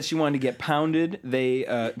 She said she wanted to get pounded.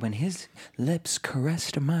 When his lips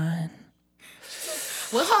caressed mine.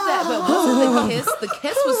 Wasn't the kiss? The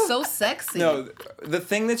kiss was so sexy. No, the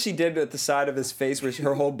thing that she did at the side of his face, where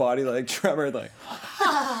her whole body like tremored, like.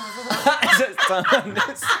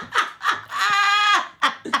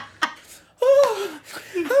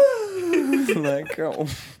 Like, girl,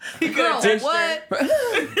 what?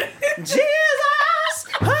 Jesus!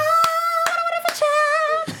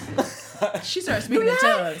 She started speaking in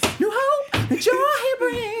tongues. New hope, the joy he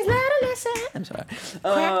brings. Let her listen. I'm sorry.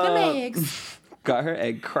 Crack them eggs. Got her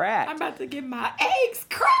egg cracked. I'm about to get my eggs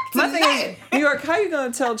cracked My tonight. thing is, New York, how are you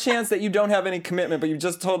going to tell Chance that you don't have any commitment, but you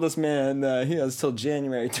just told this man that he has till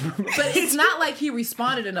January to But it's not like he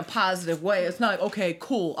responded in a positive way. It's not like, okay,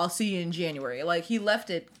 cool, I'll see you in January. Like, he left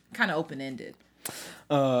it kind of open-ended.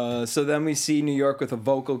 So then we see New York with a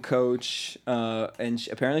vocal coach, and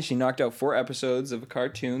apparently she knocked out 4 episodes of a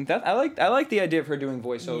cartoon. That I like the idea of her doing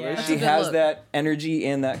voiceovers. Yeah. She That's a good has look. that energy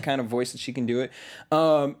and that kind of voice that she can do it.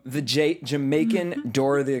 The Jamaican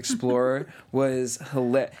Dora the Explorer was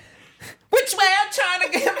hilarious. Which way I'm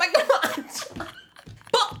trying to get my guns?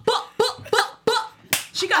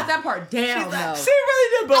 She got that part down, though. She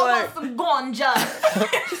really did, but like, some ganja.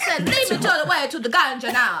 She said, leave me to the way to the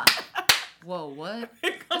ganja now. Whoa, what?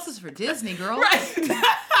 This is for Disney, girl. right.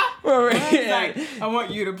 Like, I want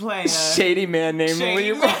you to play a Shady man named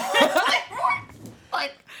shady Leroy.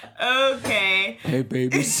 like, okay. Hey,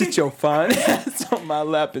 baby, sit your fine ass on my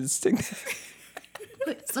lap and stick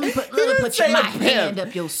that. Let me put say my a pimp. hand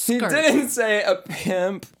up your He skirt. didn't say a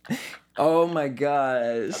pimp. Oh my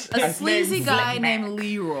gosh. A sleazy guy named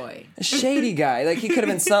Leroy. A shady guy. Like, he could have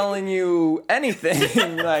been selling you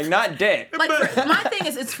anything. Like, not dick. Like, my thing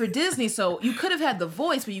is, it's for Disney, so you could have had the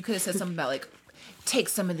voice, but you could have said something about, like, take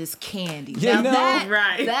some of this candy. You know,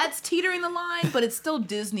 right. That's teetering the line, but it's still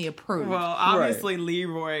Disney approved. Well, obviously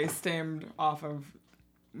Leroy stemmed off of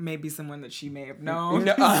maybe someone that she may have known.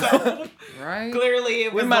 No, right? Clearly,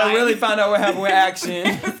 it was we might have like, really found out what happened with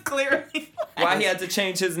Action. clearly Why he had to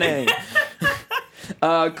change his name.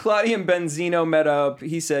 Claudia and Benzino met up.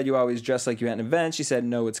 He said, you always dress like you're at an event. She said,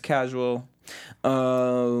 no, it's casual.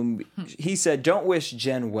 He said, don't wish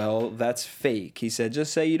Jen well. That's fake. He said,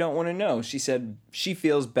 just say you don't want to know. She said she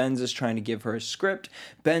feels Benz is trying to give her a script.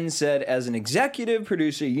 Ben said, as an executive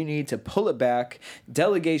producer, you need to pull it back.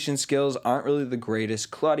 Delegation skills aren't really the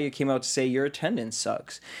greatest. Claudia came out to say your attendance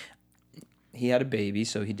sucks. He had a baby,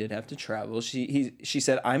 so he did have to travel. She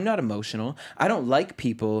said, I'm not emotional. I don't like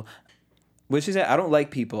people. What she said, I don't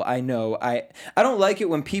like people I know. I don't like it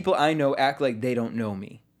when people I know act like they don't know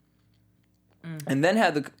me. And then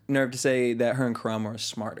had the nerve to say that her and Karamo are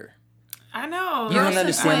smarter. I know. You don't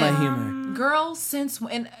understand my humor. Girl, since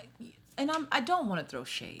when? And I don't want to throw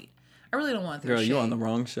shade. I really don't want to throw shade. Girl, you're on the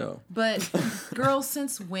wrong show. But girl,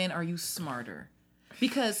 since when are you smarter?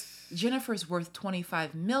 Because Jennifer's worth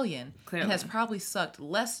 $25 million Clearly. and has probably sucked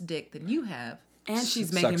less dick than you have. And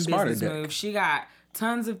she's Suck making smarter business dick. moves. She got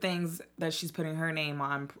tons of things that she's putting her name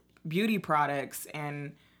on, beauty products,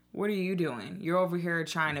 and what are you doing? You're over here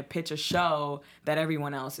trying to pitch a show that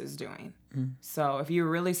everyone else is doing. So if you're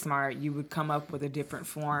really smart, you would come up with a different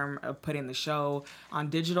form of putting the show on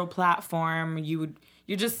digital platform.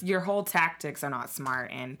 Your whole tactics are not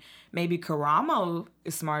smart. And maybe Karamo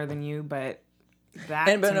is smarter than you, but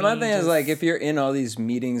but my thing is, like, if you're in all these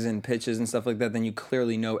meetings and pitches and stuff like that, then you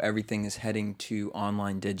clearly know everything is heading to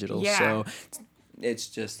online digital. Yeah. So it's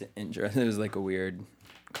just interesting. It was like a weird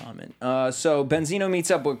comment. So Benzino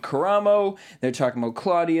meets up with Karamo. They're talking about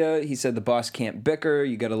Claudia. He said the boss can't bicker.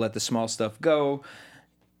 You got to let the small stuff go.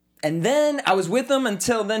 And then I was with him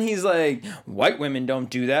until then he's like, white women don't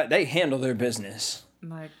do that. They handle their business.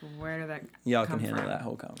 Like, where did that Y'all come can handle from? that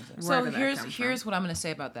whole conversation. So did that come here's what I'm going to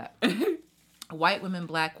say about that. White women,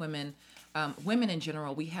 black women, women in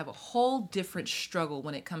general, we have a whole different struggle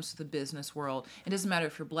when it comes to the business world. It doesn't matter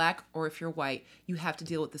if you're black or if you're white, you have to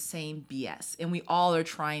deal with the same BS. And we all are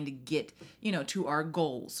trying to get, to our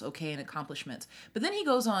goals, okay, and accomplishments. But then he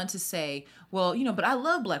goes on to say, well, but I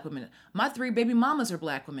love black women. My 3 baby mamas are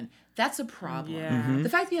black women. That's a problem. Yeah. The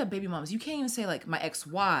fact that you have baby mamas, you can't even say like my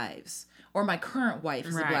ex-wives or my current wife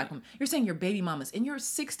is a black woman. You're saying your baby mamas, and you're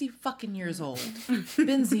 60 fucking years old.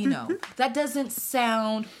 Benzino. That doesn't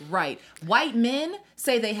sound right. White men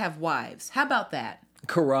say they have wives. How about that?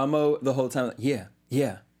 Karamo the whole time, like,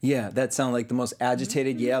 yeah. That sounded like the most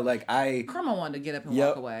agitated. Yeah, like Karamo wanted to get up and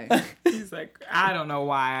walk away. He's like, I don't know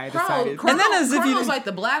why I decided. Karamo, And then as if you Karamo's like,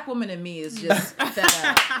 the black woman in me is just fed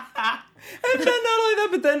up. And then not only that,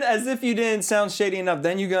 but then as if you didn't sound shady enough,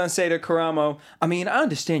 then you're gonna say to Karamo, I mean, I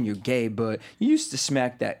understand you're gay, but you used to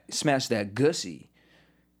smash that gussy.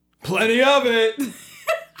 Plenty of it.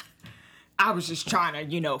 I was just trying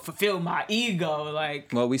to, fulfill my ego. Like,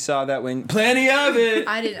 Well, we saw that when plenty of it.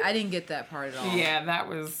 I didn't get that part at all. yeah, that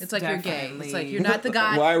was. It's like you're gay. definitely- It's like you're not the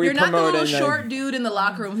guy. Why are we you're not the little promoting that? short dude in the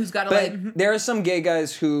locker room who's got to But there are some gay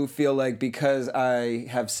guys who feel like because I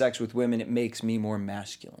have sex with women, it makes me more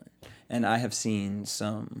masculine. And I have seen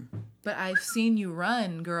some. But I've seen you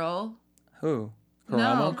run, girl. Who? No,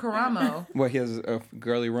 Karamo? Karamo. What, he has a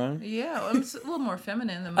girly run? Yeah, I'm a little more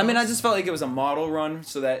feminine than most. I mean, I just felt like it was a model run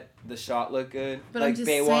so that the shot looked good. But like I'm just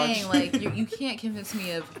Baywatch. saying, like, you can't convince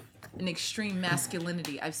me of an extreme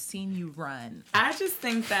masculinity. I've seen you run. I just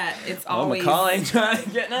think that it's Oh, always. Macaulay ain't trying to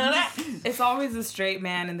get none of that. It's always the straight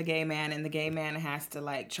man and the gay man, and the gay man has to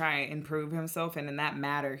like try and prove himself. And in that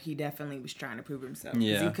matter, he definitely was trying to prove himself. 'Cause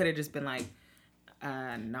Yeah. he could have just been like,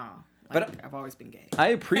 no. But I've always been gay. I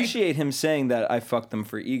appreciate him saying that I fucked them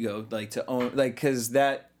for ego, like to own, like, because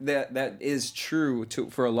that is true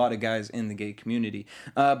for a lot of guys in the gay community.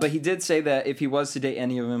 But he did say that if he was to date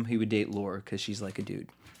any of them, he would date Laura because she's like a dude.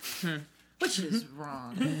 Which is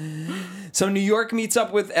wrong. So New York meets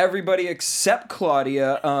up with everybody except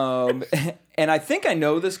Claudia. And I think I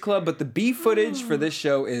know this club, but the B footage for this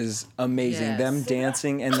show is amazing. Yes. Them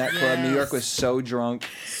dancing in that club. New York was so drunk.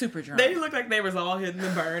 Super drunk. They looked like they was all hitting the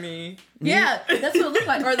Bernie. Yeah, that's what it looked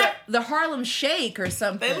like. Or the Harlem Shake or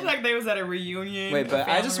something. They looked like they was at a reunion. Wait, but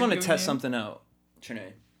I just want to reunion. test something out.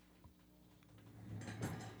 Trinae.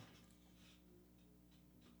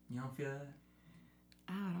 You don't feel that?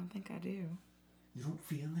 I don't think I do. You don't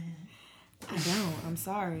feel it? I don't. I'm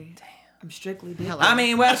sorry. Damn. I'm strictly dick. Hello. I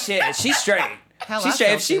mean, well, shit, she's straight. Hell, She's I straight.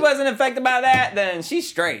 If felt she it. wasn't affected by that, then she's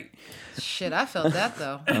straight. Shit, I felt that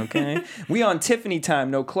though. Okay. We on Tiffany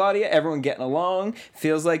time. No Claudia. Everyone getting along.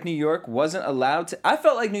 Feels like New York wasn't allowed to. I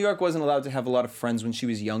felt like New York wasn't allowed to have a lot of friends when she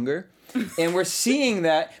was younger. And we're seeing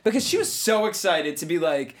that because she was so excited to be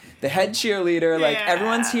like the head cheerleader. Like, Yeah.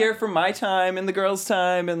 everyone's here for my time and the girls'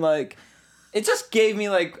 time. And like, it just gave me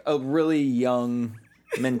like a really young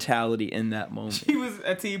mentality in that moment. She was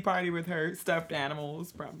a tea party with her stuffed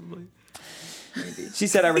animals, probably. She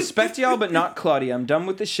said, I respect y'all, but not Claudia. I'm done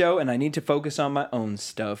with the show, and I need to focus on my own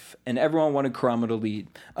stuff. And everyone wanted Karamo to lead.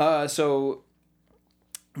 So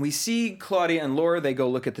we see Claudia and Laura. They go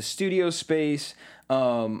look at the studio space.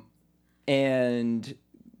 And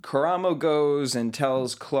Karamo goes and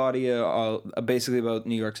tells Claudia basically about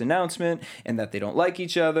New York's announcement and that they don't like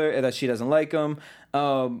each other and that she doesn't like them.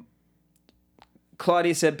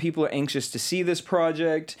 Claudia said people are anxious to see this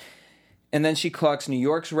project. And then she clocks New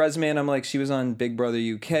York's resume, and I'm like, she was on Big Brother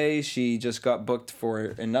UK. She just got booked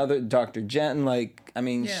for another Dr. Jenton. Like, I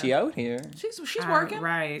mean, she out here. She's working.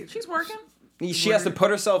 Right. She's working. She has to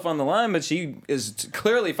put herself on the line, but she is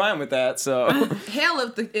clearly fine with that. So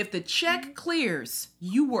hell, if the check clears,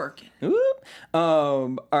 you working.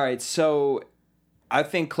 All right, so I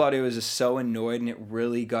think Claudia was just so annoyed, and it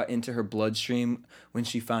really got into her bloodstream when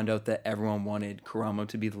she found out that everyone wanted Karamo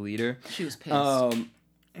to be the leader. She was pissed.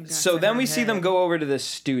 So then we see them go over to this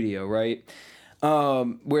studio, right?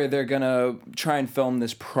 Where they're going to try and film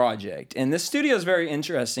this project. And this studio is very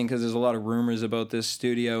interesting because there's a lot of rumors about this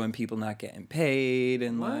studio and people not getting paid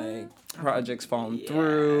and, like, projects falling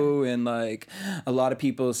through and, like, a lot of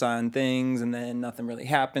people sign things and then nothing really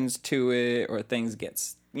happens to it or things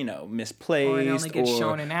gets, misplaced. Or it only gets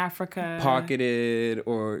shown in Africa. Pocketed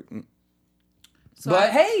or... So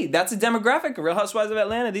But hey, that's a demographic. Real Housewives of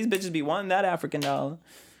Atlanta. These bitches be wanting that African dollar.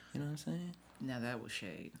 You know what I'm saying? Now that was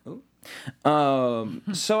shade.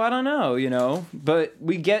 So I don't know, but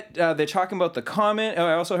we get, they're talking about the comment. Oh,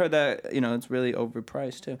 I also heard that, it's really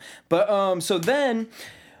overpriced too. But, so then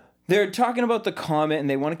they're talking about the comment and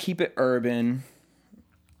they want to keep it urban.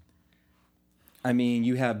 I mean,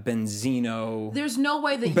 you have Benzino. There's no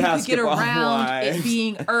way that you could get around wives. it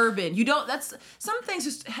being urban. You don't, some things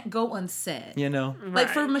just go unsaid. Like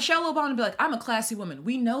for Michelle Obama to be like, I'm a classy woman.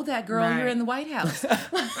 We know that, girl. Right. You're in the White House.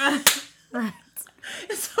 Right.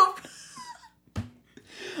 So...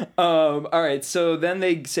 all right, so then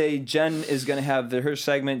they say Jen is going to have her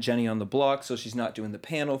segment, Jenny on the Block, so she's not doing the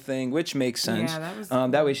panel thing, which makes sense. Yeah, that was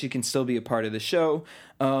that way she can still be a part of the show.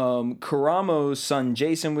 Karamo's son,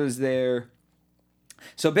 Jason, was there.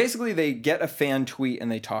 So basically they get a fan tweet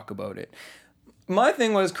and they talk about it. My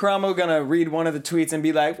thing was Karamo gonna read one of the tweets and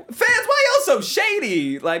be like, fans, why y'all so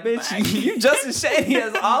shady? Like, bitch, you just as shady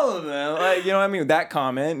as all of them. Like, you know what I mean? That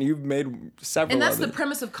comment, you've made several And that's of the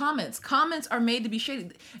premise of comments. Comments are made to be shady.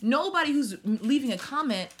 Nobody who's leaving a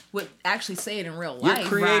comment would actually say it in real life. You're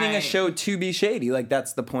creating a Right. show to be shady. Like,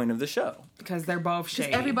 that's the point of the show. Because they're both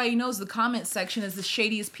shady. Everybody knows the comment section is the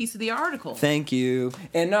shadiest piece of the article. Thank you.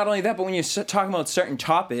 And not only that, but when you're talking about certain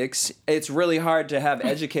topics, it's really hard to have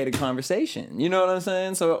educated conversation. You know what I'm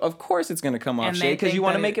saying? So, of course, it's going to come off And shady because you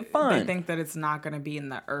want to make it fun. They think that it's not going to be in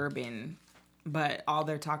the urban, but all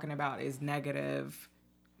they're talking about is negative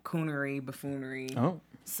coonery, buffoonery. Oh.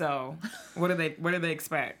 So, what do they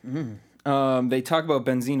expect? They talk about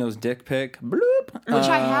Benzino's dick pic. Bloop. Which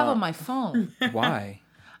I have on my phone. Why?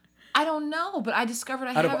 I don't know, but I discovered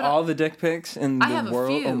I Out have of it. all the dick pics in I the have a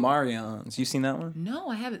world, few. Omarion's. You seen that one? No,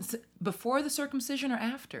 I haven't. Before the circumcision or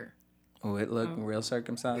after? Oh, it looked real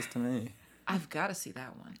circumcised to me. I've got to see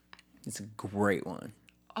that one. It's a great one.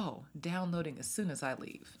 Oh, downloading as soon as I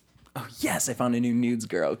leave. Oh, yes, I found a new nudes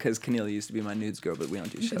girl because Keneally used to be my nudes girl, but we don't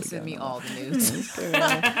do You show can send me together. all the news.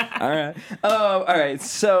 All right. All right.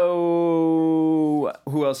 So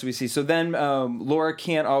who else do we see? So then Laura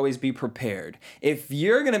can't always be prepared. If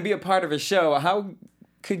you're going to be a part of a show, how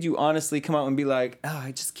could you honestly come out and be like, oh,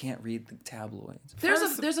 I just can't read the tabloids?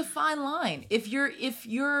 There's a fine line. If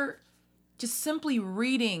you're just simply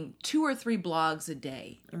reading 2 or 3 blogs a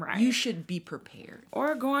day, Right. you should be prepared.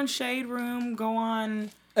 Or go on Shade Room, go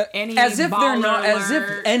on any As if they're baller not, as if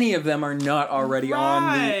alert. any of them are not already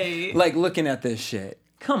on the, Right. like looking at this shit.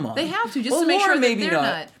 Come on. They have to, just to make Laura sure that maybe they're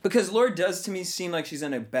not. Because Laura does to me seem like she's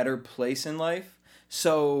in a better place in life.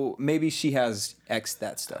 So maybe she has X'd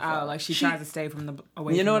that stuff Oh, out. like she tries to stay from the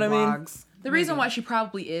away You from know the what I mean? blogs. The reason why she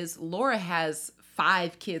probably is, Laura has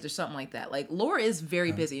 5 kids or something like that. Like, Laura is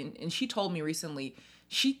very busy, and she told me recently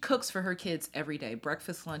she cooks for her kids every day,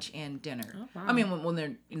 breakfast, lunch, and dinner. Oh, wow. I mean, when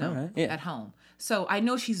they're, Alright, yeah. at home. So I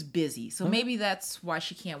know she's busy. So maybe that's why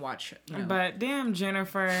she can't watch it. But damn,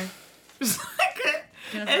 Jennifer. It's like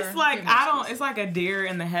Jennifer, it's like give me I don't. excuse. It's like a deer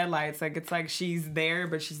in the headlights. Like it's like she's there,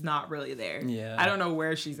 but she's not really there. Yeah. I don't know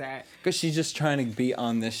where she's at. Because she's just trying to be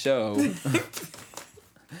on this show.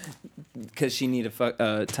 Because she need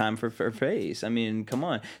time for her face. I mean, come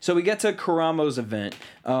on. So we get to Karamo's event.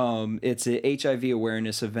 It's an HIV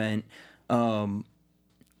awareness event. Yo,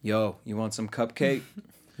 you want some cupcake?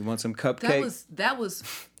 You want some cupcake? That was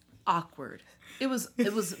awkward. It was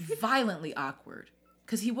violently awkward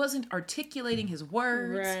because he wasn't articulating his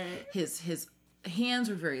words. Right. His hands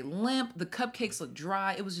were very limp. The cupcakes looked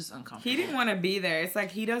dry. It was just uncomfortable. He didn't want to be there. It's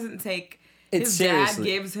like he doesn't take... It's his dad seriously.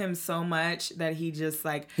 gives him so much that he just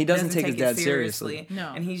like... He doesn't take his it dad seriously.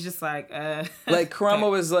 No. And he's just like... Like,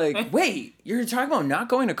 Karamo was like, wait, you're talking about not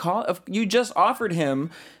going to college? You just offered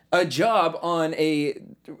him a job on a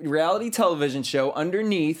reality television show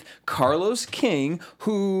underneath Carlos King,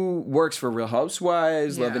 who works for Real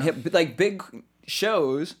Housewives, Love and Hip, like big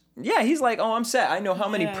shows. Yeah, he's like, oh, I'm set. I know how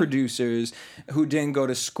many producers who didn't go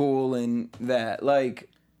to school and that. Like,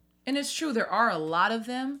 And it's true, there are a lot of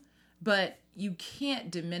them, but you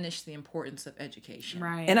can't diminish the importance of education.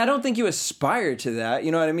 Right. and I don't think you aspire to that.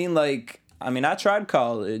 You know what I mean? Like, I mean, I tried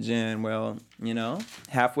college and, well, you know,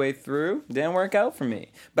 halfway through, didn't work out for me.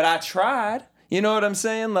 But I tried. You know what I'm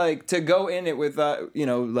saying? Like, to go in it with, you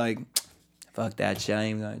know, like, fuck that shit, I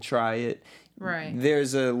ain't gonna try it. Right.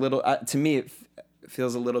 There's a little, to me, it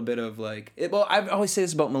feels a little bit of like, well, I always say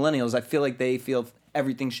this about millennials. I feel like they feel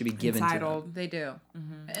everything should be given Entitled. to them. They do.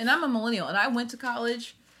 And I'm a millennial, and I went to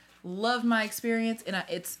college, loved my experience, and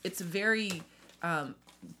it's a very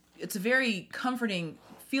comforting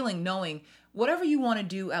feeling knowing whatever you want to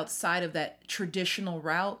do outside of that traditional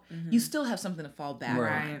route, you still have something to fall back on.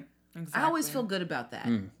 Right. Exactly. I always feel good about that.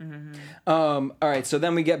 All right, so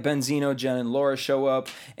then we get Benzino, Jen, and Laura show up,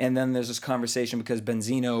 and then there's this conversation because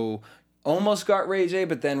Benzino almost got Ray J,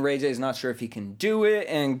 but then Ray J's not sure if he can do it,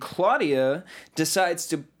 and Claudia decides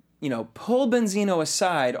to, you know, pull Benzino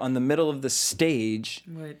aside on the middle of the stage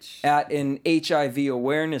at an HIV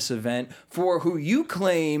awareness event for who you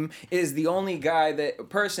claim is the only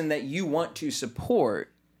person that you want to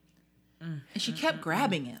support. And she kept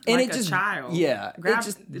grabbing him. And Like it a just, child. yeah, it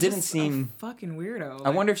just didn't seem. a fucking weirdo.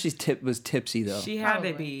 I wonder if she was tipsy though. She had to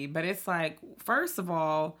Probably. be, but it's like, first of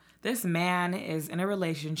all, this man is in a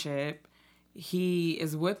relationship. He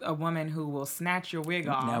is with a woman who will snatch your wig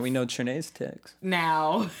off. Now we know Trinae's ticks.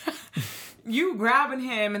 Now, you grabbing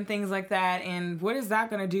him and things like that, and what is that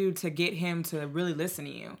going to do to get him to really listen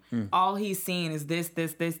to you? All he's seeing is this,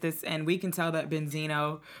 and we can tell that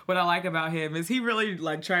Benzino, what I like about him is he really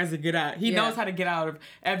like tries to get out. He knows how to get out of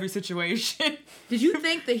every situation. Did you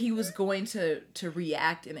think that he was going to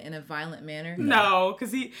react in a violent manner? No,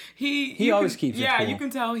 because he always keeps it cool. you can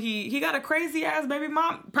tell he got a crazy ass baby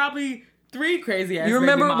mom, probably 3 crazy ass. You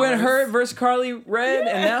remember baby when mamas. her versus Carly Red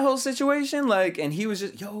and that whole situation? Like, and he was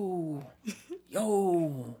just, yo.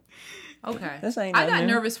 Okay. This ain't I got nothing.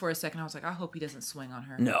 nervous for a second. I was like, I hope he doesn't swing on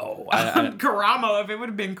her. No. Karamo, if it would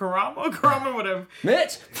have been Karamo would have.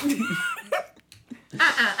 Mitch!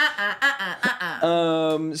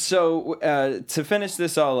 So to finish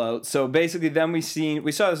this all out, so basically then we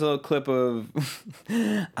saw this little clip of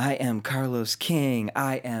I am Carlos King,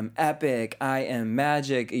 I am epic, I am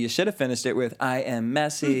magic. You should have finished it with I am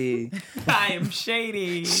messy. I am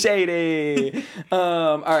shady. Shady.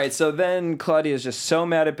 All right, so then Claudia is just so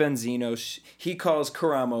mad at Benzino. He calls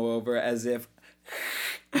Karamo over as if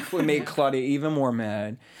would make Claudia even more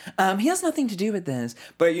mad. He has nothing to do with this.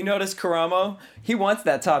 But you notice Karamo, he wants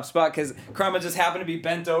that top spot because Karamo just happened to be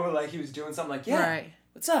bent over like he was doing something like, yeah, Right.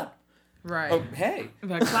 what's up? Right. Oh, hey.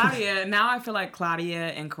 But Claudia, now I feel like Claudia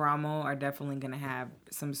and Karamo are definitely gonna have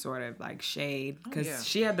some sort of like shade because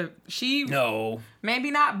she No.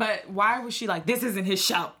 maybe not, but why was she like, this isn't his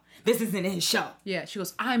show? This isn't his show. Yeah, she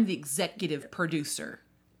goes, I'm the executive producer.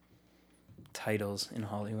 Titles in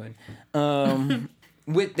Hollywood.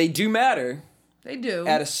 They do matter They do.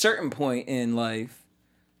 at a certain point in life.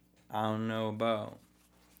 I don't know about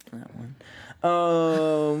that one.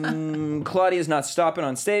 Claudia's not stopping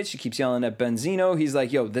on stage. She keeps yelling at Benzino. He's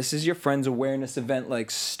like, yo, this is your friend's awareness event.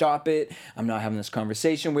 Like, stop it. I'm not having this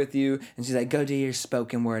conversation with you. And she's like, go do your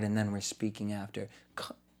spoken word and then we're speaking after.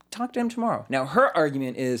 Talk to him tomorrow. Now, her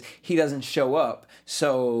argument is he doesn't show up,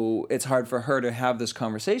 so it's hard for her to have this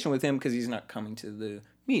conversation with him because he's not coming to the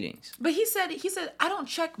meetings. But he said, I don't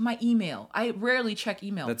check my email. I rarely check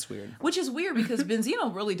email. That's weird. Which is weird because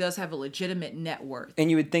Benzino really does have a legitimate net worth.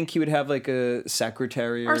 And you would think he would have like a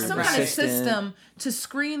secretary or Or some kind of assistant. system to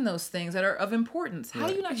screen those things that are of importance. How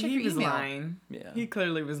do you not check He your was email? lying. Yeah. He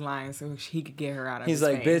clearly was lying so he could get her out of He's his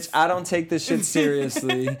like, face. bitch, I don't take this shit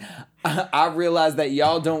seriously. I realize that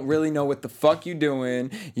y'all don't really know what the fuck you doing.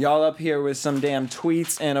 Y'all up here with some damn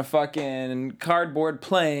tweets and a fucking cardboard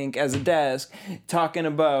plank as a desk talking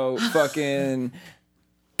about fucking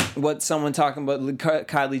what someone talking about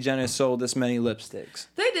Kylie Jenner sold this many lipsticks.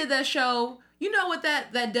 They did that show. You know what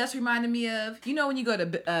that desk reminded me of? You know when you go to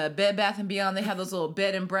Bed Bath & Beyond, they have those little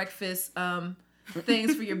bed and breakfast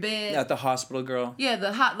things for your bed? At the hospital, girl. Yeah, the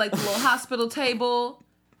little hospital table.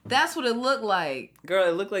 That's what it looked like. Girl,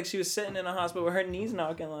 it looked like she was sitting in a hospital with her knees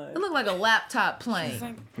knocking like. It looked like a laptop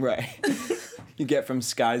plane. Right. you get from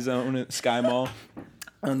Sky Mall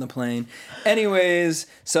on the plane. Anyways,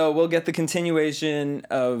 so we'll get the continuation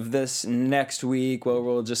of this next week where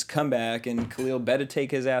we'll just come back and Khalil better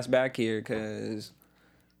take his ass back here because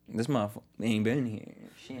this motherfucker ain't been here.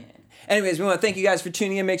 Shit. Anyways, we want to thank you guys for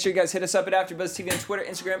tuning in. Make sure you guys hit us up at AfterBuzz TV on Twitter,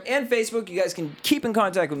 Instagram, and Facebook. You guys can keep in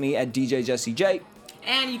contact with me at DJ Jesse J.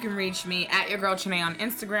 And you can reach me at your girl Chanae on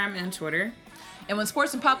Instagram and Twitter. And when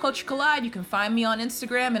sports and pop culture collide, you can find me on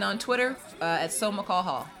Instagram and on Twitter at So McCall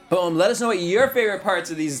Hall. Boom. Let us know what your favorite parts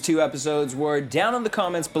of these 2 episodes were down in the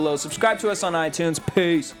comments below. Subscribe to us on iTunes.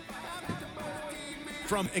 Peace.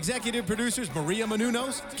 From executive producers Maria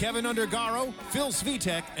Menounos, Kevin Undergaro, Phil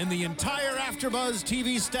Svitek, and the entire AfterBuzz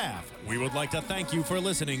TV staff, we would like to thank you for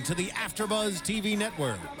listening to the AfterBuzz TV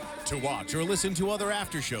network. To watch or listen to other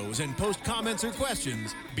after shows and post comments or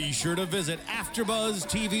questions, be sure to visit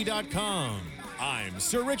AfterBuzzTV.com. I'm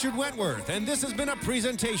Sir Richard Wentworth, and this has been a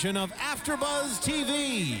presentation of AfterBuzz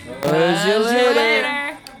TV. Buzz you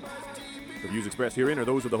later. The views expressed herein are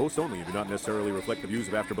those of the hosts only and do not necessarily reflect the views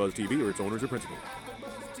of AfterBuzz TV or its owners or principals.